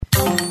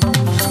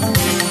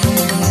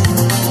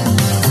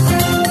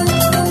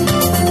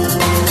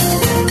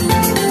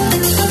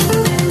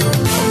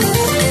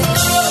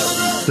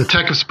The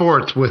Tech of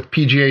Sports with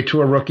PGA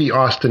Tour rookie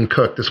Austin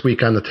Cook. This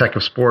week on the Tech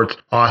of Sports,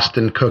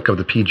 Austin Cook of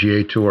the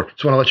PGA Tour.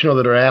 Just want to let you know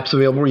that our app's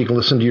available where you can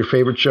listen to your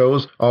favorite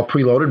shows, all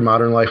preloaded,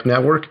 Modern Life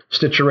Network,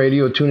 Stitcher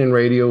Radio, TuneIn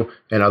Radio,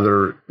 and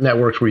other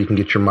networks where you can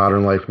get your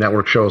Modern Life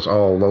Network shows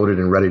all loaded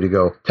and ready to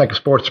go. Tech of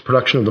Sports, a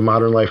production of the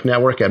Modern Life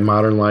Network at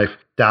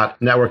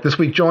modernlife.network. This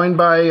week joined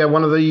by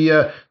one of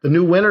the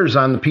new winners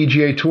on the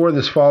PGA Tour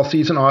this fall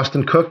season,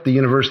 Austin Cook, the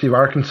University of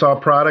Arkansas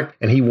product,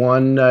 and he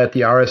won at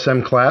the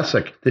RSM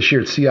Classic this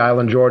year at Sea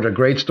Island, Georgia.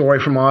 Great story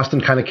from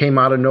Austin, kind of came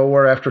out of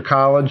nowhere after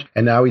college,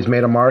 and now he's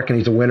made a mark, and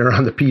he's a winner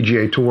on the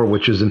PGA Tour,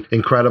 which is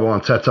incredible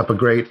and sets up a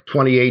great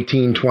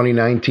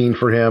 2018-2019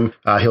 for him.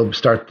 He'll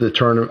start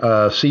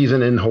the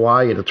season in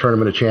Hawaii at the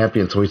Tournament of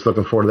Champions, so he's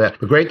looking forward to that.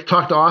 But great to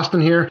talk to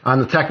Austin here on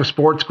the Tech of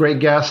Sports. Great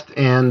guest,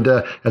 and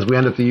as we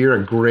end up the year,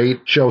 a great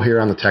show here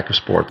on the Tech of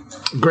Sports.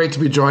 Great to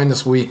be joined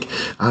this week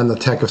on the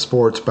Tech of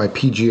Sports by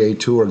PGA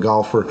Tour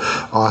golfer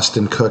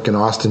Austin Cook, and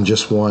Austin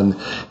just won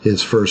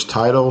his first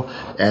title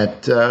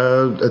at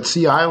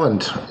Sea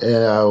Island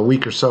a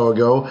week or so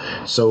ago.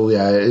 So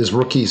his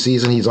rookie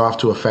season, he's off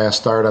to a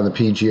fast start on the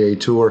PGA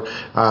Tour.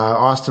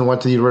 Austin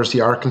went to the University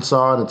of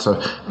Arkansas, and it's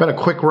been a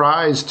quick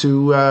rise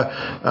to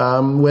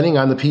winning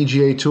on the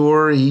PGA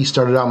Tour. He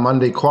started out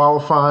Monday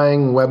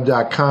qualifying,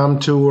 Web.com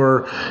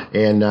Tour,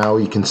 and now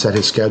he can set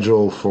his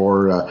schedule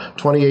for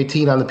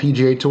 2018 on the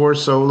PGA Tour.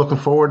 So looking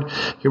forward.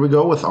 Here we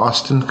go with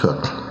Austin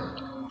Cook.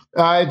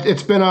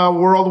 It's been a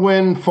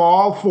whirlwind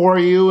fall for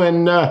you,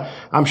 and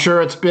I'm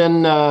sure it's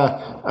been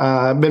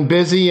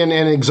busy and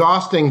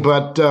exhausting,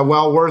 but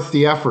well worth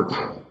the effort.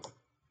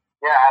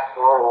 Yeah,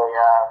 absolutely.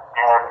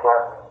 And it's a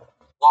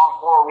long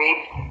 4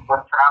 weeks with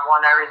travel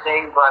and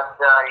everything, but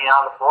the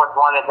fourth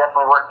one, it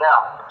definitely worked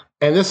out.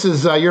 And this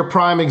is your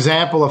prime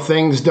example of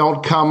things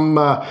don't come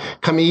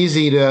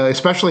easy to,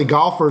 especially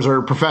golfers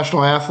or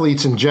professional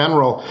athletes in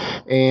general.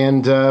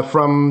 And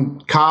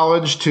from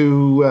college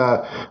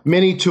to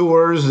mini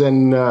tours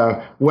and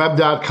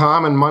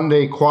Web.com and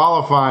Monday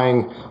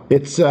qualifying,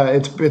 it's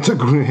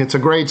a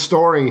great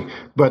story.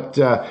 But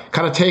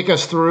kind of take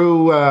us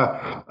through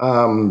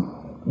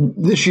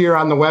this year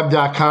on the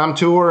Web.com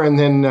tour, and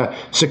then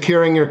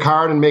securing your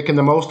card and making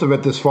the most of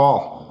it this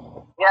fall.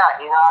 Yeah,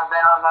 I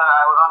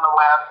was on the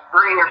web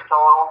 3 years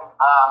total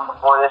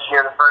before this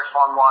year. The first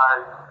one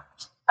was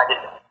I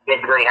just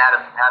basically had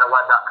a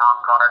web.com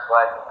card,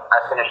 but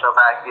I finished up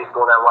back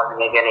school that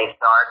wasn't going to get any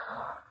start.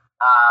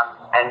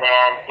 And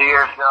then 2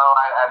 years ago,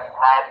 I've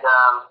had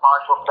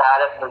partial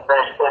status and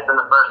finished fifth in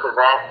the first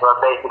event, so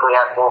I basically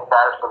had full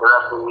status for the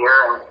rest of the year.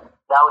 And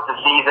that was the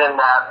season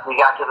that we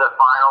got to the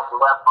finals, the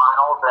web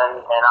finals,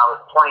 and I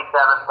was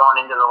 27th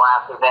going into the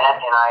last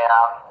event, and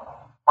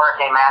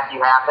Hurricane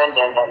Matthew happened,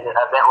 and the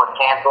event was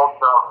canceled.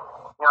 So,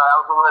 that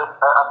was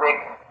a big,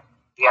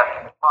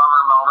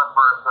 bummer moment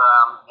for us,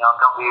 a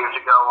couple years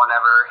ago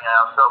whenever,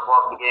 I was so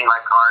close to getting my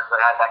card, so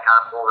I had that kind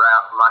of pulled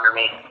out from under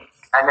me.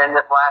 And then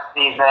this last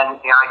season,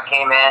 I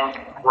came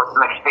in with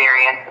some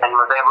experience and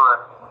was able to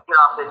get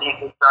off to a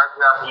decent start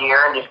throughout the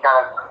year and just kind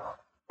of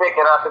pick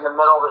it up in the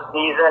middle of the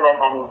season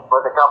and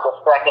with a couple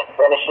second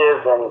finishes,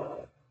 and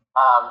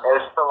it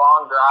was just a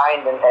long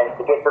grind, and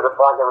to get to the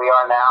point that we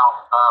are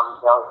now,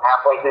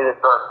 halfway through this,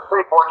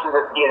 pretty fortunate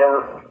this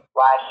season.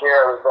 Last year,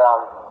 it was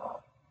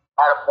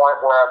at a point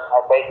where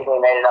I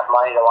basically made enough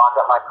money to lock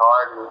up my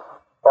card, and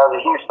that was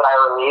a huge sigh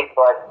of relief,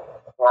 but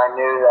I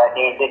knew that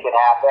anything could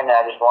happen, and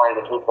I just wanted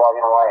to keep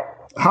plugging away.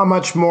 How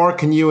much more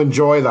can you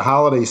enjoy the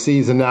holiday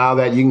season now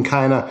that you can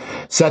kind of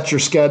set your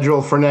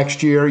schedule for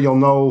next year? You'll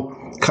know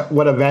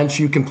what events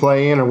you can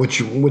play in or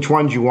which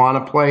ones you want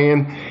to play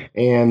in.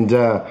 And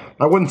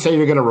I wouldn't say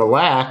you're going to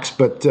relax,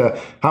 but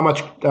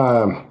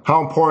how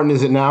important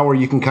is it now where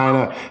you can kind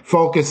of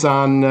focus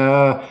on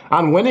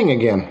winning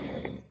again?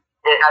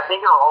 I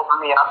think it'll open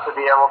me up to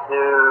be able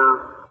to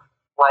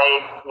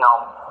play,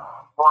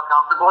 more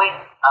comfortably,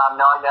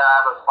 knowing that I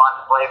have a spot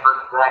to play for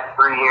the next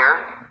 3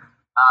 years.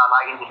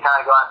 I can just kind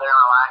of go out there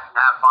and relax and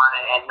have fun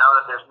and know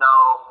that there's no,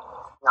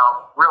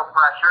 real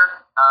pressure.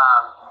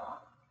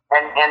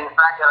 And the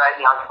fact that I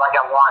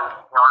won,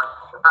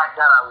 the fact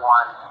that I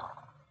won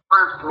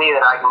proves to me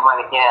that I can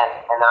win again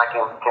and that I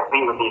can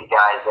compete with these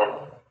guys. And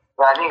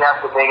I think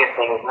that's the biggest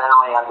thing, is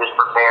mentally I'm just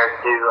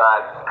prepared to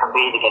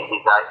compete against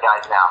these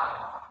guys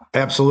now.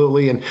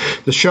 Absolutely. And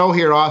the show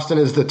here, Austin,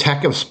 is the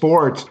Tech of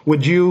Sports.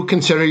 Would you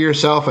consider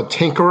yourself a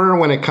tinkerer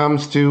when it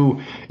comes to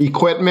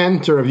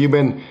equipment, or have you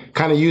been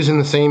kind of using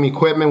the same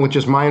equipment with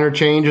just minor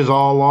changes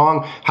all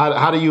along?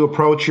 How do you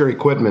approach your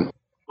equipment?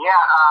 Yeah,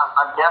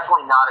 I'm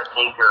definitely not a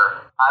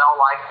tinkerer. I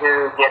don't like to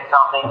get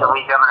something the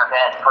week of an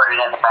event and put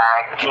it in the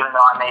bag, even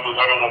though I may be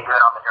hitting it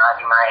good on the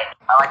driving range.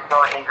 I like to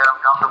go with things that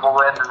I'm comfortable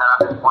with and that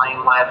I've been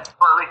playing with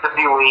for at least a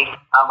few weeks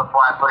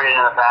before I put it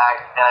in the bag.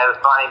 And it was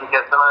funny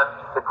because some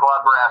of the club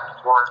reps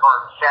or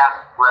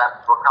shaft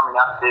reps were coming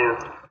up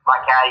to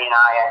my caddy and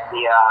I at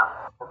the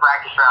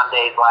practice round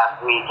days last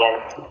week,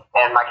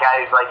 and my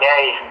caddy was like,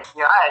 hey,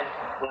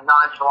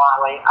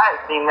 nonchalantly, I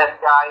haven't seen this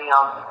guy,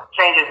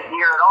 change his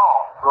gear at all,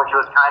 which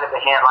was kind of a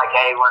hint like,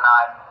 hey, we're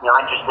not,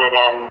 interested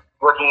in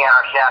looking at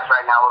our shafts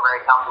right now, we're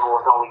very comfortable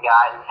with what we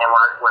got, and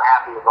we're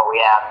happy with what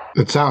we have.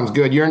 It sounds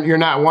good. You're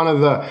not one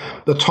of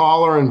the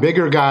taller and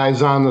bigger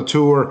guys on the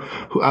tour,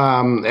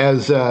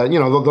 as you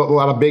know, a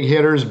lot of big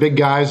hitters, big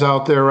guys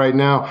out there right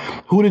now.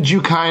 Who did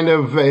you kind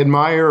of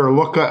admire or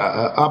look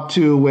up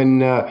to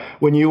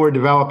when you were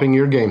developing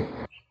your game?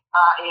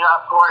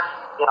 Of course,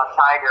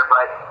 Tiger,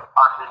 but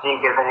our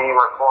physique isn't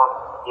anywhere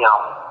close,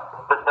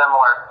 to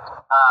similar.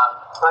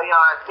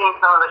 I've seen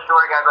some of the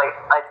short guys, like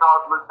I saw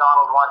Luke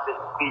Donald once at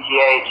the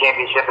PGA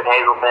Championship in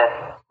Hazleton.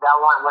 That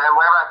one, whenever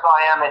I saw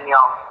him and,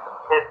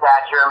 his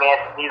stature, I mean,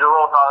 he's a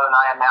little taller than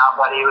I am now,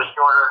 but he was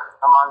shorter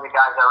among the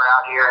guys that were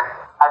out here.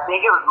 I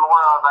think it was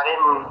more of, I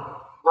didn't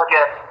look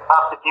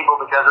up to people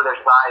because of their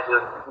size, it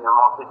was,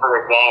 mostly for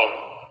their game.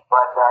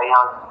 But,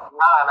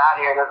 now that I'm out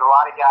here, there's a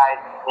lot of guys,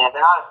 they're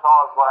not as tall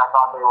as what I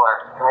thought they were.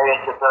 Maybe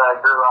it's just that I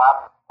grew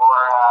up, or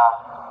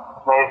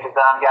maybe it's just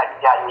that I've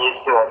gotten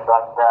used to it.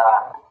 But,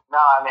 no,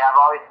 I mean, I've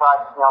always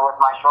thought, with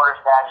my shorter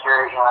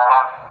stature, I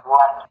have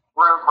less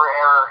room for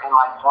error in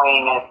my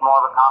swing, and it's more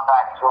of a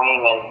compact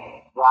swing, and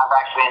I've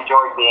actually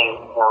enjoyed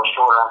being,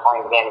 shorter and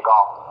playing the game of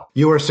golf.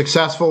 You were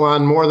successful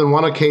on more than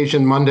one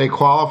occasion Monday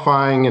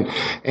qualifying,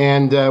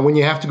 and when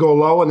you have to go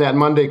low in that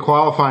Monday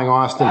qualifying,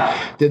 Austin,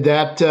 did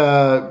that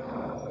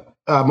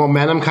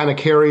momentum kind of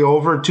carry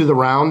over to the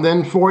round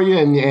then for you,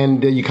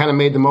 and you kind of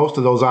made the most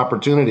of those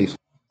opportunities?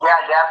 Yeah,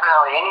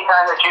 definitely.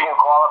 Anytime that you can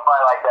qualify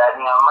like that,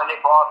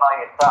 Monday qualifying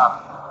is tough.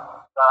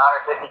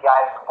 150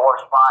 guys for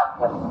 4 spots,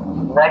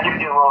 and that gives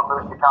you a little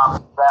boost of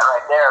confidence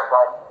right there.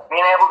 But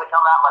being able to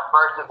come out my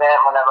first event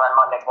whenever I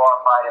Monday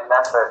qualified in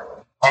Memphis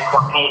and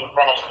compete and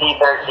finish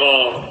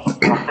T13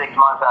 6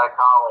 months out of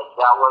college,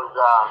 that was,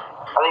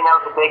 I think that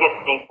was the biggest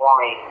thing for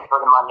me for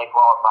the Monday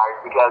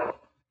qualifiers, because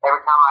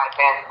every time I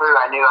advanced through,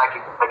 I knew I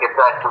could, like I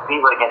said,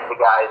 compete against the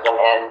guys,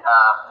 and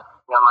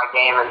my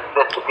game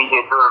fits the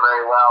PGA Tour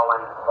very well,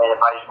 and if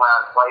I just went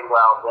out and played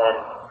well, then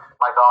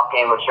my golf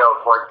game would show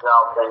for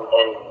itself,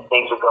 and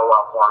things would go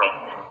well for me.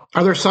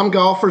 Are there some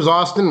golfers,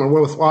 Austin,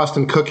 we're with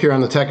Austin Cook here on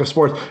the Tech of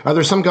Sports, are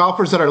there some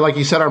golfers that are, like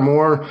you said, are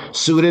more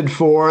suited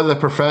for the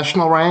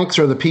professional ranks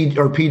or the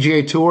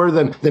PGA Tour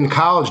than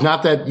college?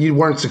 Not that you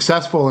weren't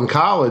successful in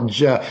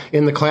college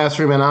in the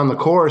classroom and on the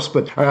course,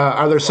 but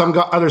are there some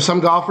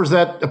golfers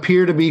that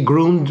appear to be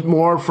groomed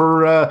more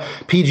for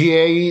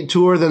PGA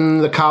Tour than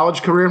the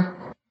college career?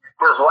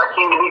 Does what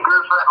seem to be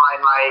groomed for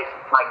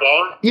my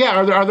game?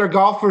 Yeah, are there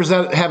golfers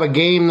that have a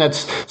game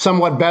that's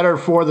somewhat better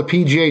for the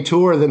PGA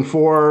Tour than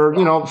for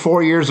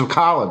 4 years of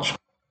college?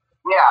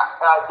 Yeah,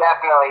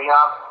 definitely.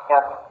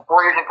 4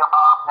 years of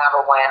college,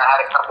 never win. I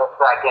had a couple of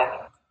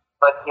seconds,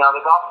 but the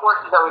golf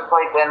courses that we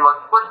played then were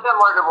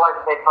similar to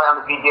what they play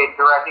on the PGA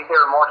Tour. I think they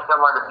were more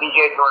similar to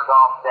PGA Tour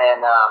golf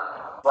than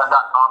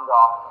Web.com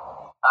golf.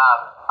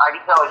 I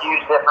could tell a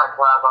huge difference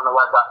when I was on the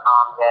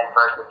Web.com then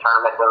versus the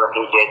tournaments on the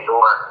PGA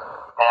Tour.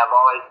 And I've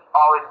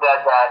always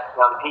said that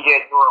the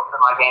PGA Tour will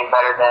fit my game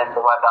better than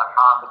the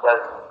Web.com,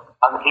 because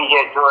on the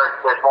PGA Tour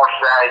there's more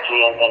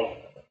strategy and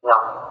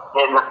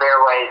hitting the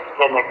fairways,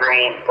 hitting the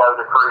greens. Those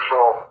are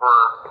crucial for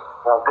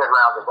good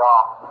rounds of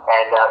golf.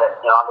 And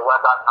on the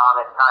Web.com,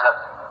 it's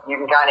you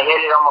can kind of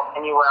hit it almost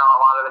anywhere on a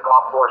lot of the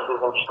golf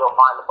courses and still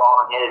find the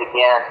ball and hit it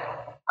again.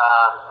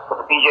 But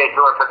the PGA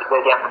Tour puts a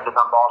big emphasis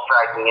on ball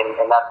striking,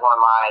 and that's one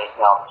of my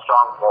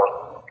strong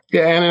points.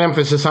 Yeah, and an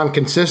emphasis on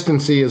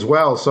consistency as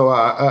well. So,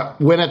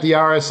 win at the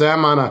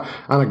RSM on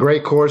a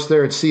great course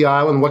there at Sea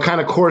Island. What kind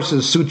of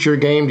courses suit your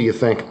game, do you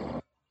think?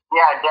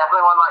 Yeah,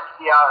 definitely one like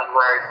Sea Island,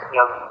 where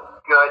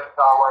good,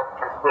 solid,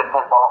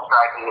 consistent ball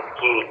striking is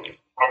key,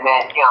 and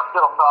then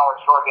still solid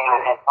short game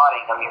and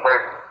putting. I mean,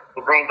 there's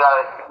the greens out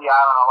at Sea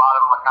Island. A lot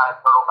of them are kind of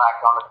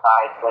turtlebacks on the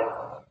sides and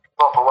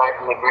slope away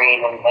from the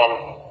green, and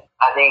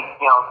I think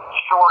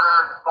shorter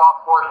golf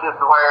courses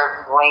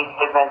where length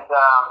isn't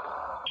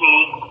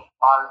key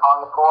on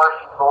the course,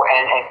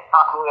 and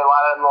probably a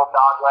lot of little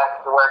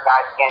doglegs to where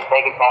guys can't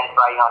take advantage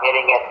by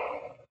hitting it,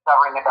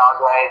 covering the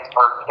doglegs,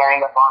 or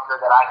carrying a bunker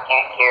that I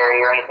can't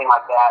carry or anything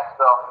like that.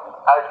 So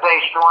I would say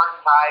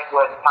short, tight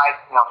with tight,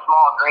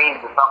 small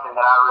greens is something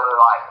that I really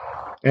like.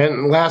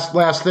 And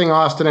last thing,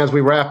 Austin, as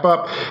we wrap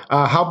up,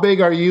 how big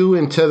are you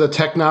into the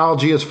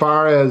technology as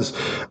far as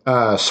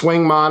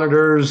swing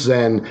monitors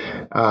and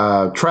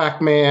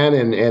TrackMan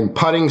and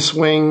putting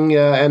swing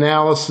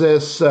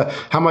analysis?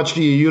 How much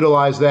do you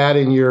utilize that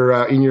in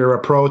your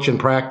approach and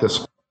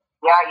practice?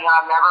 Yeah,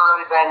 I've never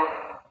really been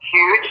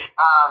huge.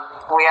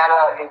 We had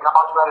in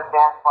college we had a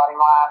advanced putting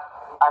lab.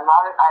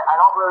 I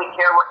don't really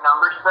care what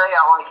numbers say.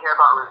 I only care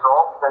about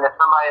results. And if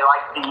somebody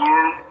likes to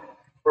use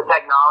the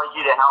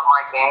technology to help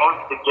my game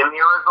to give me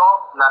a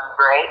result, and that's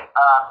great.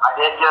 I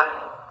did just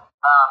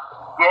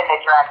get a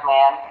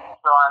TrackMan,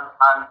 so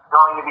I'm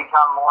going to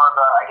become more of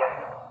a,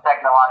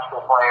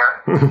 technological player.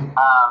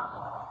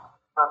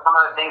 So some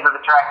of the things that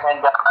the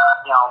TrackMan does,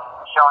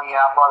 showing you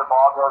how far the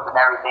ball goes and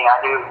everything, I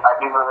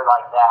do really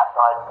like that.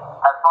 But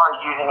as far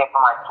as using it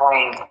for my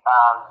swing,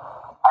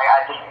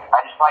 I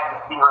just like to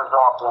see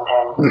results,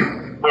 and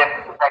if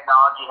the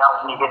technology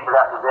helps me get to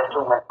that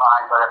position, then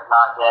fine. But if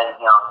not,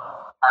 then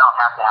I don't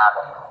have to have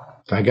it.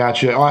 I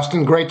got you.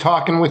 Austin, great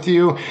talking with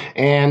you,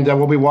 and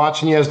we'll be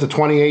watching you as the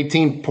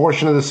 2018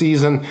 portion of the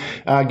season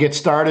gets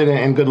started,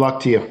 and good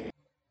luck to you.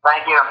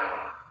 Thank you.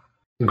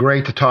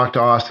 Great to talk to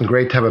Austin.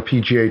 Great to have a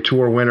PGA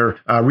Tour winner,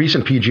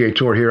 recent PGA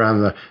Tour here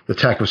on the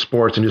Tech of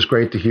Sports, and just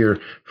great to hear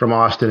from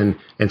Austin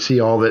and see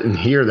all that and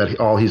hear that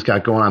all he's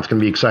got going on. It's going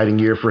to be an exciting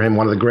year for him,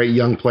 one of the great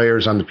young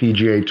players on the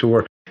PGA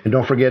Tour. And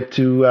don't forget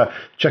to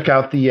check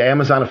out the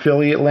Amazon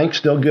affiliate link,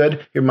 still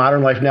good, your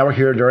Modern Life Network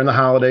here during the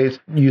holidays.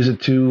 Use it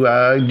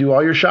to do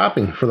all your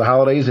shopping for the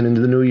holidays and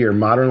into the new year.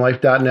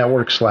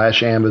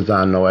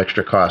 modernlife.network/Amazon, no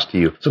extra cost to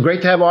you. So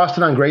great to have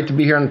Austin on. Great to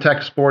be here on the Tech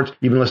of Sports.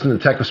 You've been listening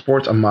to Tech of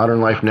Sports, a Modern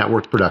Life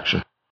Network production.